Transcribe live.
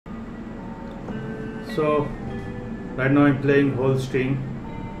So right now I'm playing Holstin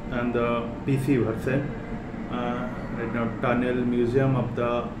and the PC version. Right now Tunnel Museum of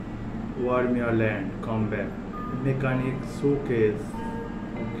the Warmia Land Combat Mechanic Showcase.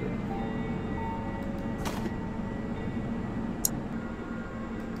 Okay.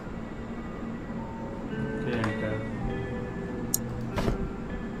 Okay, enter.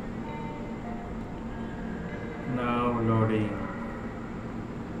 Now loading.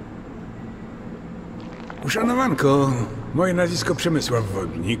 Uszanowanko, moje nazwisko Przemysław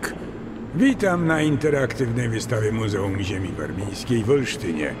Wodnik. Witam na interaktywnej wystawie Muzeum Ziemi Warmińskiej w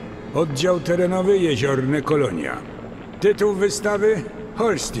Olsztynie. Oddział terenowy Jeziorne Kolonia. Tytuł wystawy?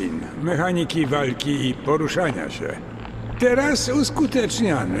 Holstin. Mechaniki walki i poruszania się. Teraz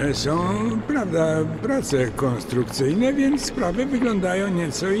uskuteczniane są, prace konstrukcyjne, więc sprawy wyglądają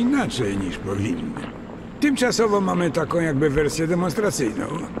nieco inaczej niż powinny. Tymczasowo mamy taką jakby wersję demonstracyjną.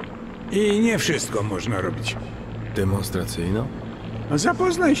 I nie wszystko można robić. Demonstracyjną?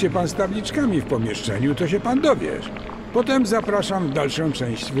 Zapoznaj się pan z tabliczkami w pomieszczeniu, to się pan dowiesz. Potem zapraszam w dalszą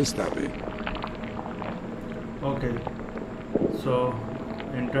część wystawy. Okay, so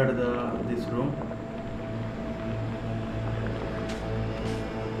enter this room.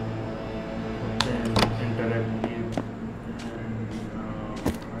 Then interactive, and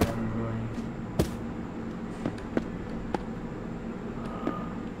I am going.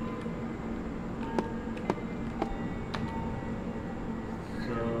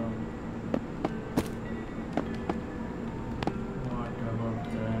 So what about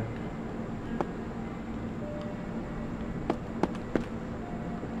that?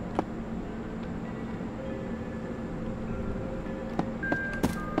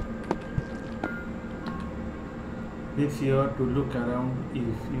 Be sure to look around if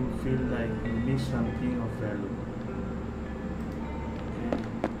you feel like you miss something of value. Okay.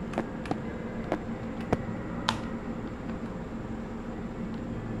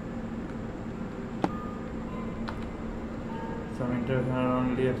 Some enters are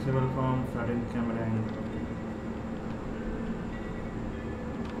only accessible from certain camera angles.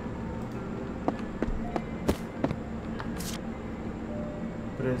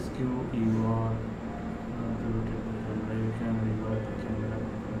 Press Q, you are rotate the camera. You can revert the camera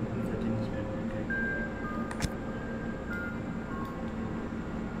settings menu. Okay.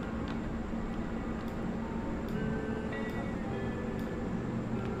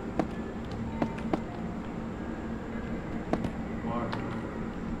 What?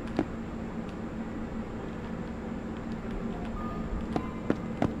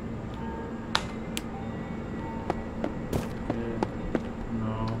 Okay.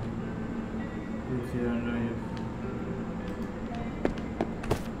 No. If you don't know if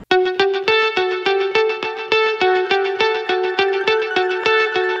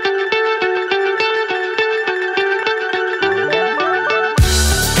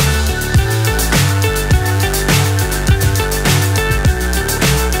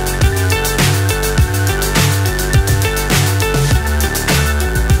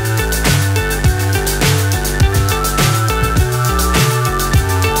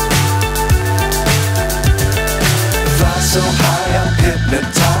so high I'm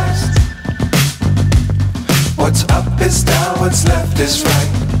hypnotized. What's up is down, what's left is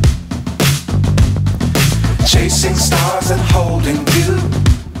right. Chasing stars and holding you.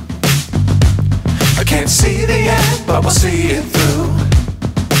 I can't see the end, but we'll see it through.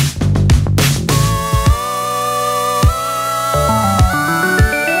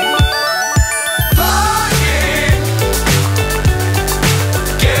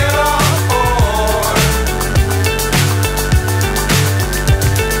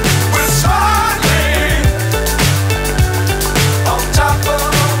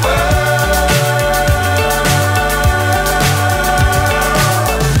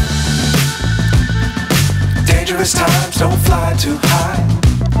 Times don't fly too high.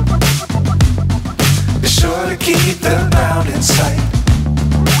 Be sure to keep the ground in sight.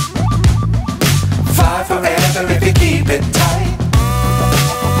 Fly forever if you keep it tight.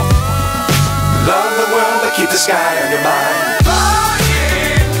 Love the world but keep the sky on your mind.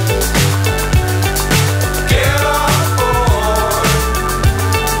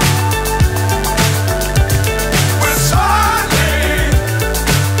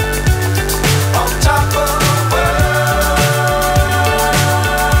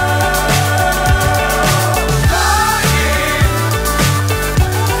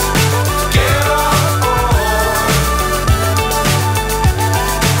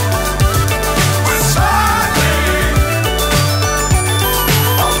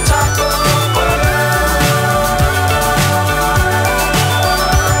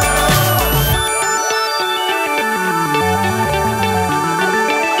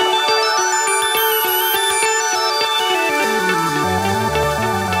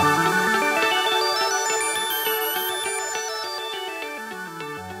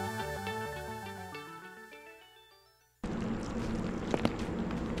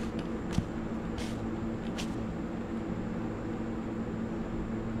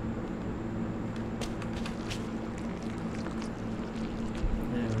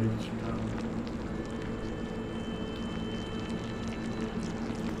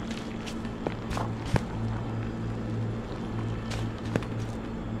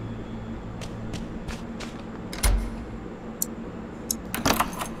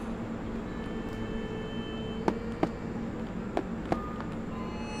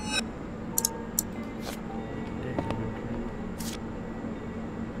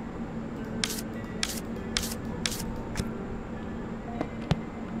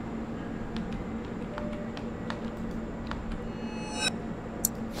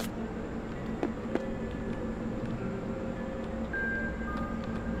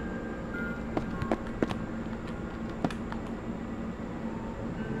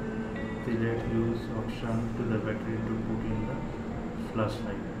 Delete use option to the battery to put in the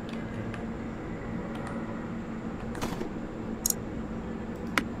flashlight. Okay.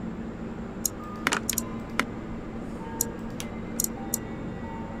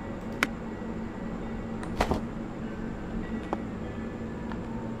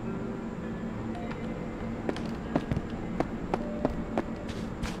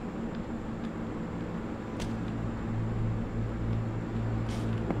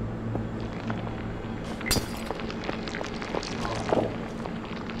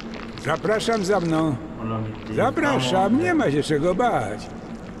 Zapraszam za mną. Zapraszam, nie ma się czego bać.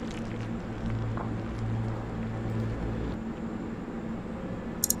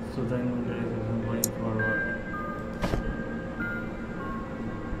 So the inventory is going forward.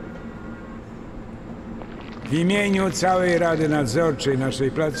 W imieniu całej Rady Nadzorczej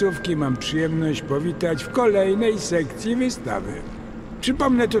naszej placówki mam przyjemność powitać w kolejnej sekcji wystawy.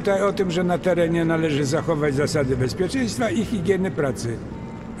 Przypomnę tutaj o tym, że na terenie należy zachować zasady bezpieczeństwa i higieny pracy.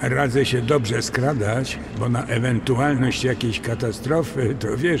 Radzę się dobrze skradać, bo na ewentualność jakiejś katastrofy,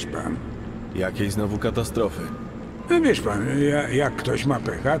 to wiesz pan. Jakiej znowu katastrofy? No wiesz pan, jak ktoś ma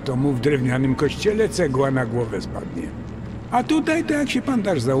pecha, to mu w drewnianym kościele cegła na głowę spadnie. A tutaj, to jak się pan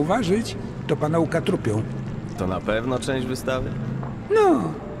dasz zauważyć, to pana ukatrupią. To na pewno część wystawy?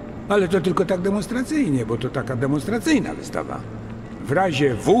 No, ale to tylko tak demonstracyjnie, bo to taka demonstracyjna wystawa. W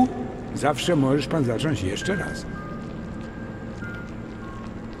razie W zawsze możesz pan zacząć jeszcze raz.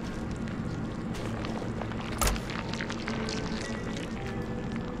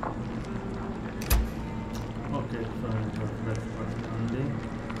 Okay, so that's only.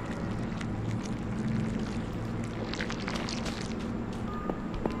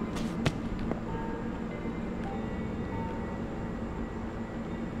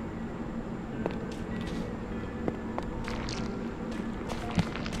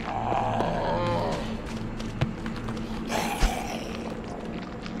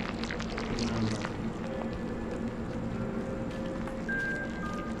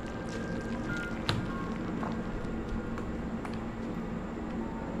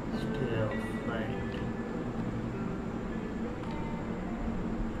 Stay offline.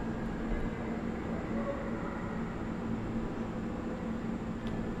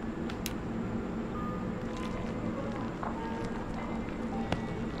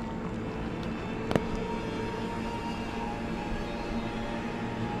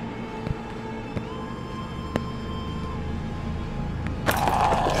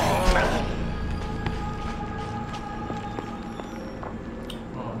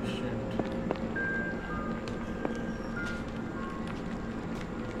 Oh shit.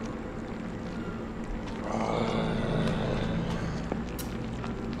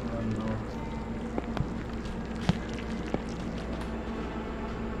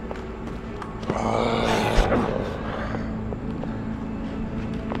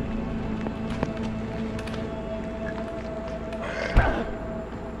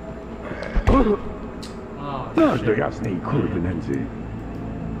 Oh no. Oh, Noż do jasnej kurwy nędzy.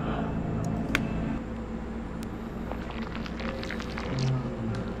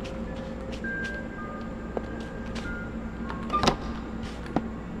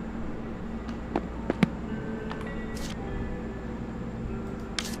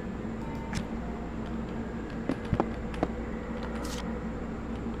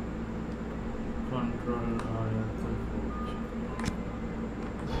 control area.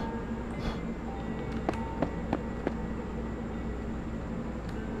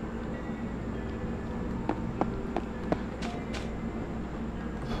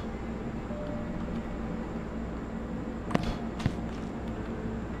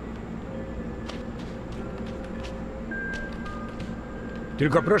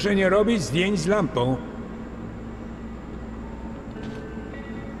 Tylko proszę nie robić zdjęć z lampą.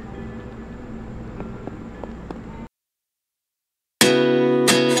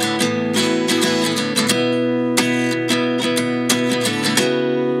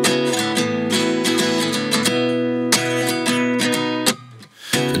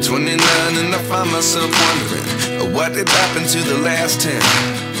 myself wondering what did happen to the last 10.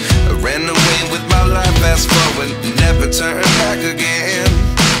 I ran away with my life, fast forward, never turn back again.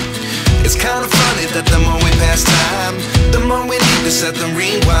 It's kind of funny that the more we pass time, the more we need to set them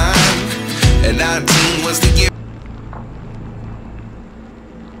rewind. And 19 was the year.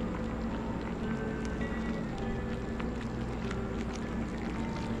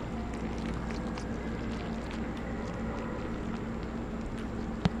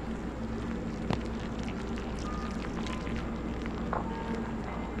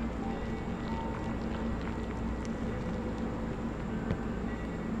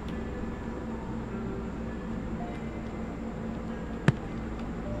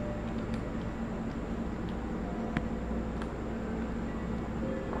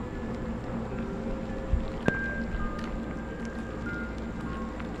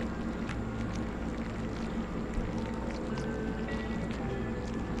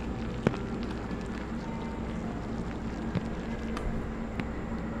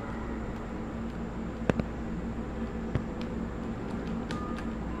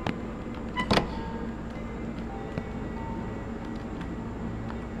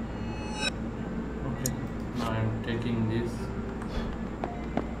 Taking this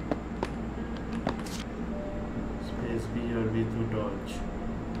space B or B to dodge.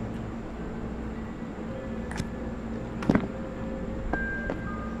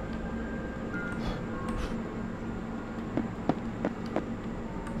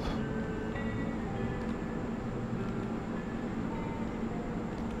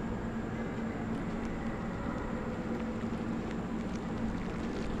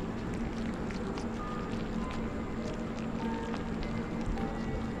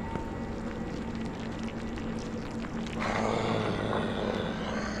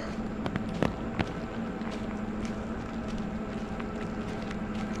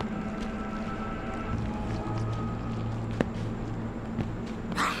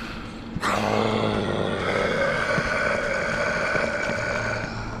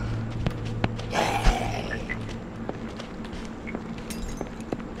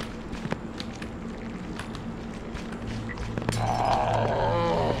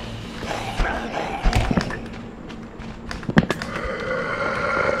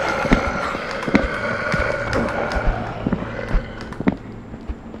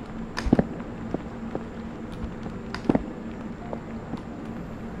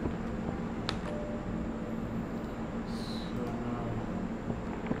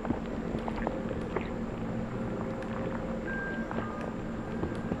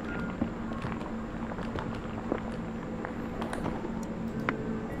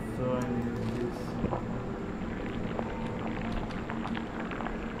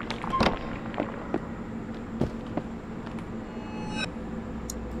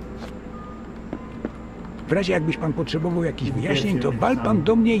 W razie jakbyś pan potrzebował jakichś wyjaśnień, to wal pan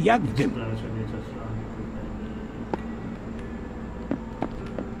do mnie jak w dym.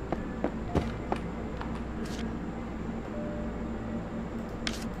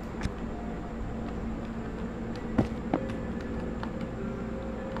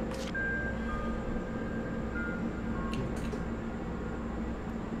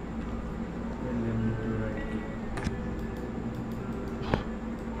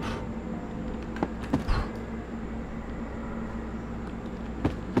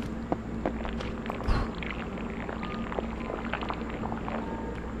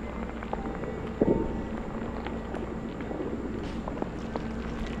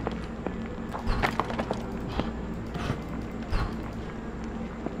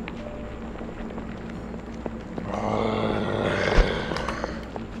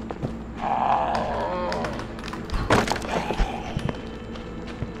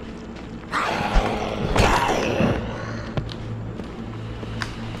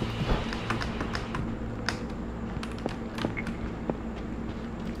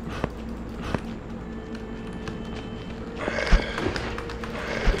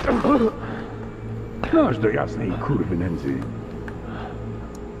 Noż do jasnej kurwy nędzy.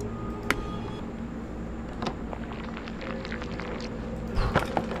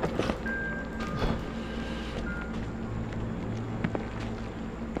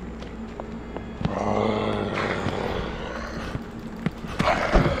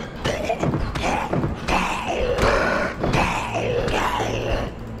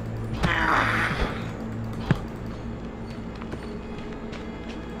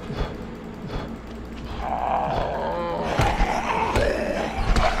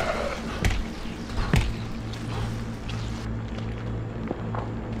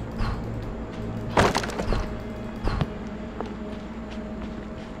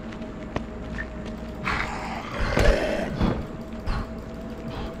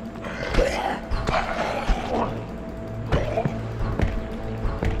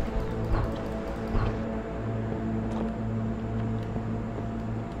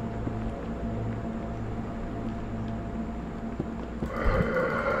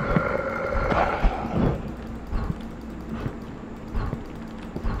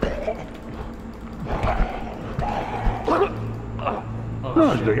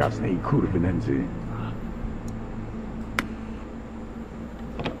 No, aż do jasnej kurwy nędzy.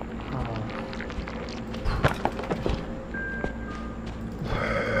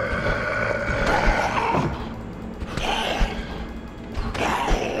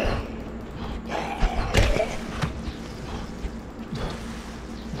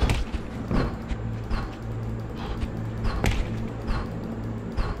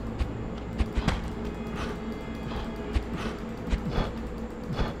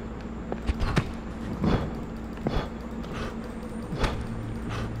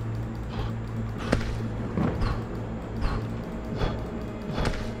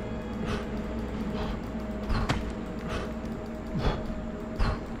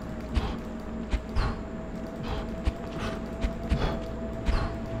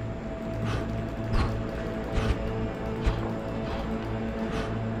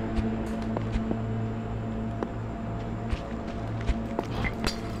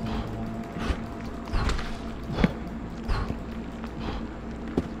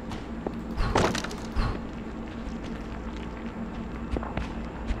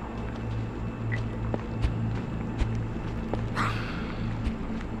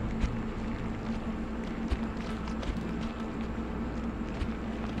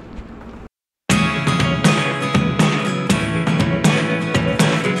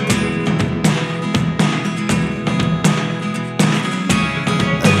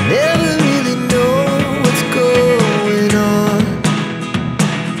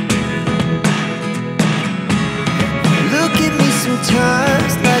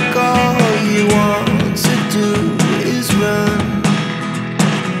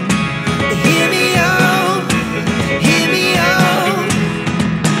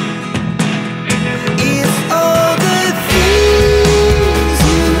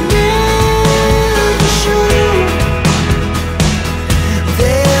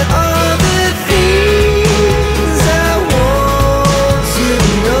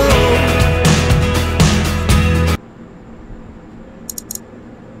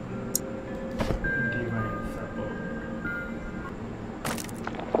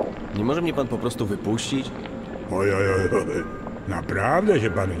 Nie może mnie pan po prostu wypuścić? Oj. Naprawdę się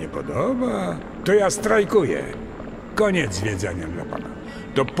panu nie podoba? To ja strajkuję. Koniec zwiedzania dla pana.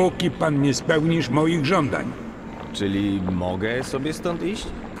 Dopóki pan nie spełnisz moich żądań. Czyli mogę sobie stąd iść?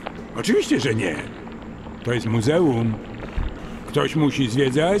 Oczywiście, że nie. To jest muzeum. Ktoś musi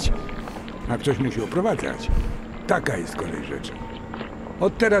zwiedzać, a ktoś musi oprowadzać. Taka jest kolej rzeczy.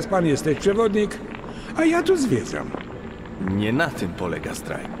 Od teraz pan jesteś przewodnik, a ja tu zwiedzam. Nie na tym polega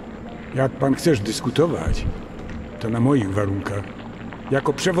strajk. Jak pan chcesz dyskutować, to na moich warunkach.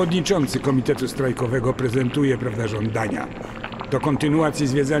 Jako przewodniczący komitetu strajkowego prezentuję, prawda, żądania. Do kontynuacji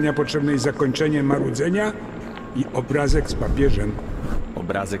zwiedzania potrzebne jest zakończenie marudzenia i obrazek z papieżem.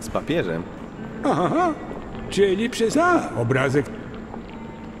 Obrazek z papieżem? Aha, czyli przez A. Obrazek.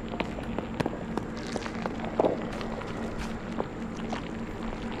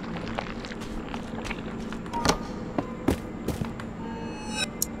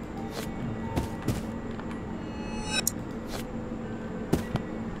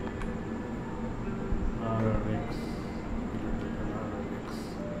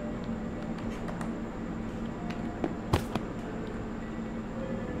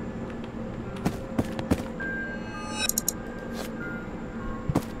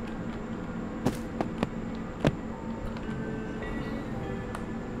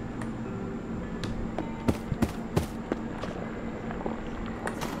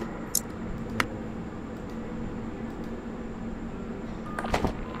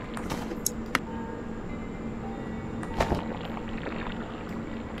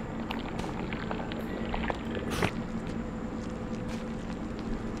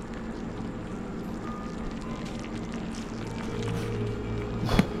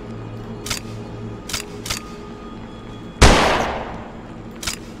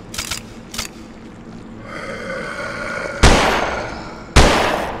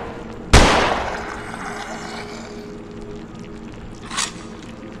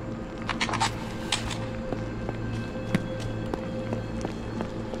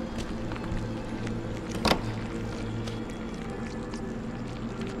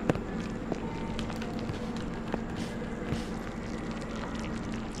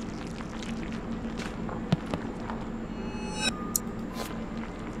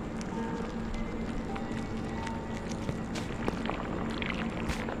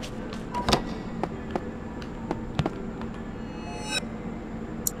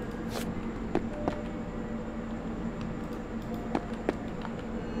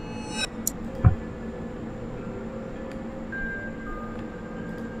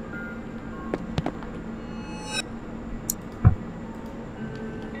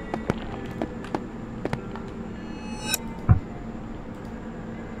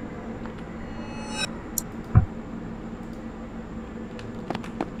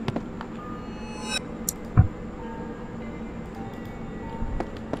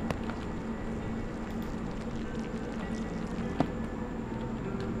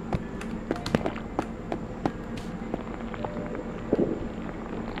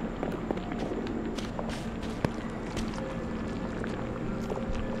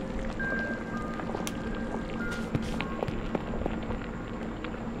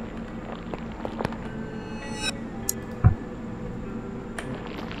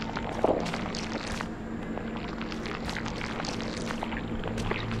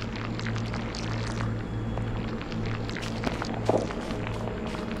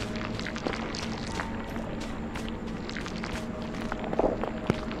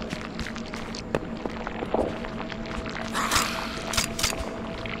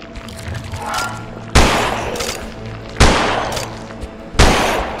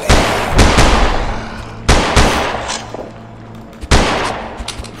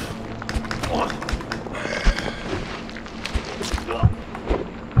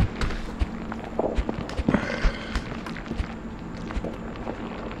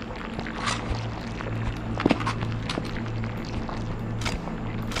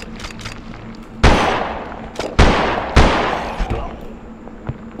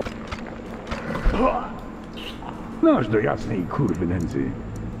 Noż do jasnej kurwy nędzy.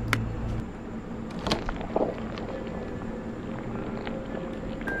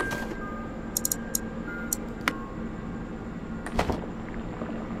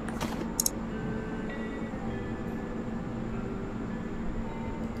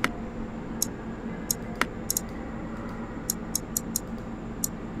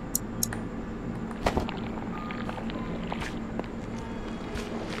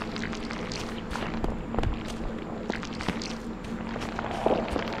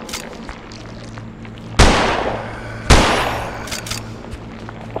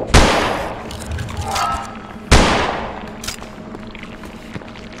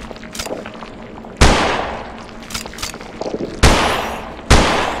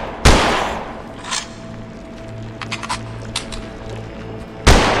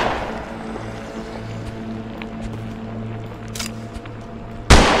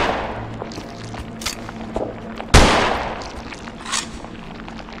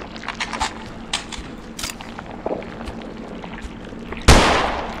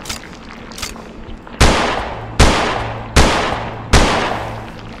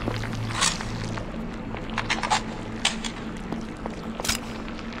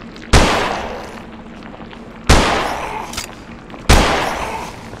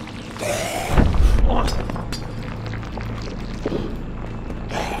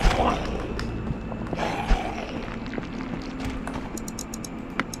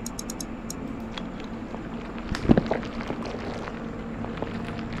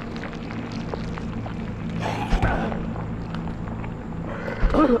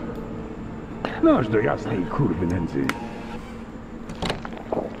 Noż do jasnej kurwy nędzy.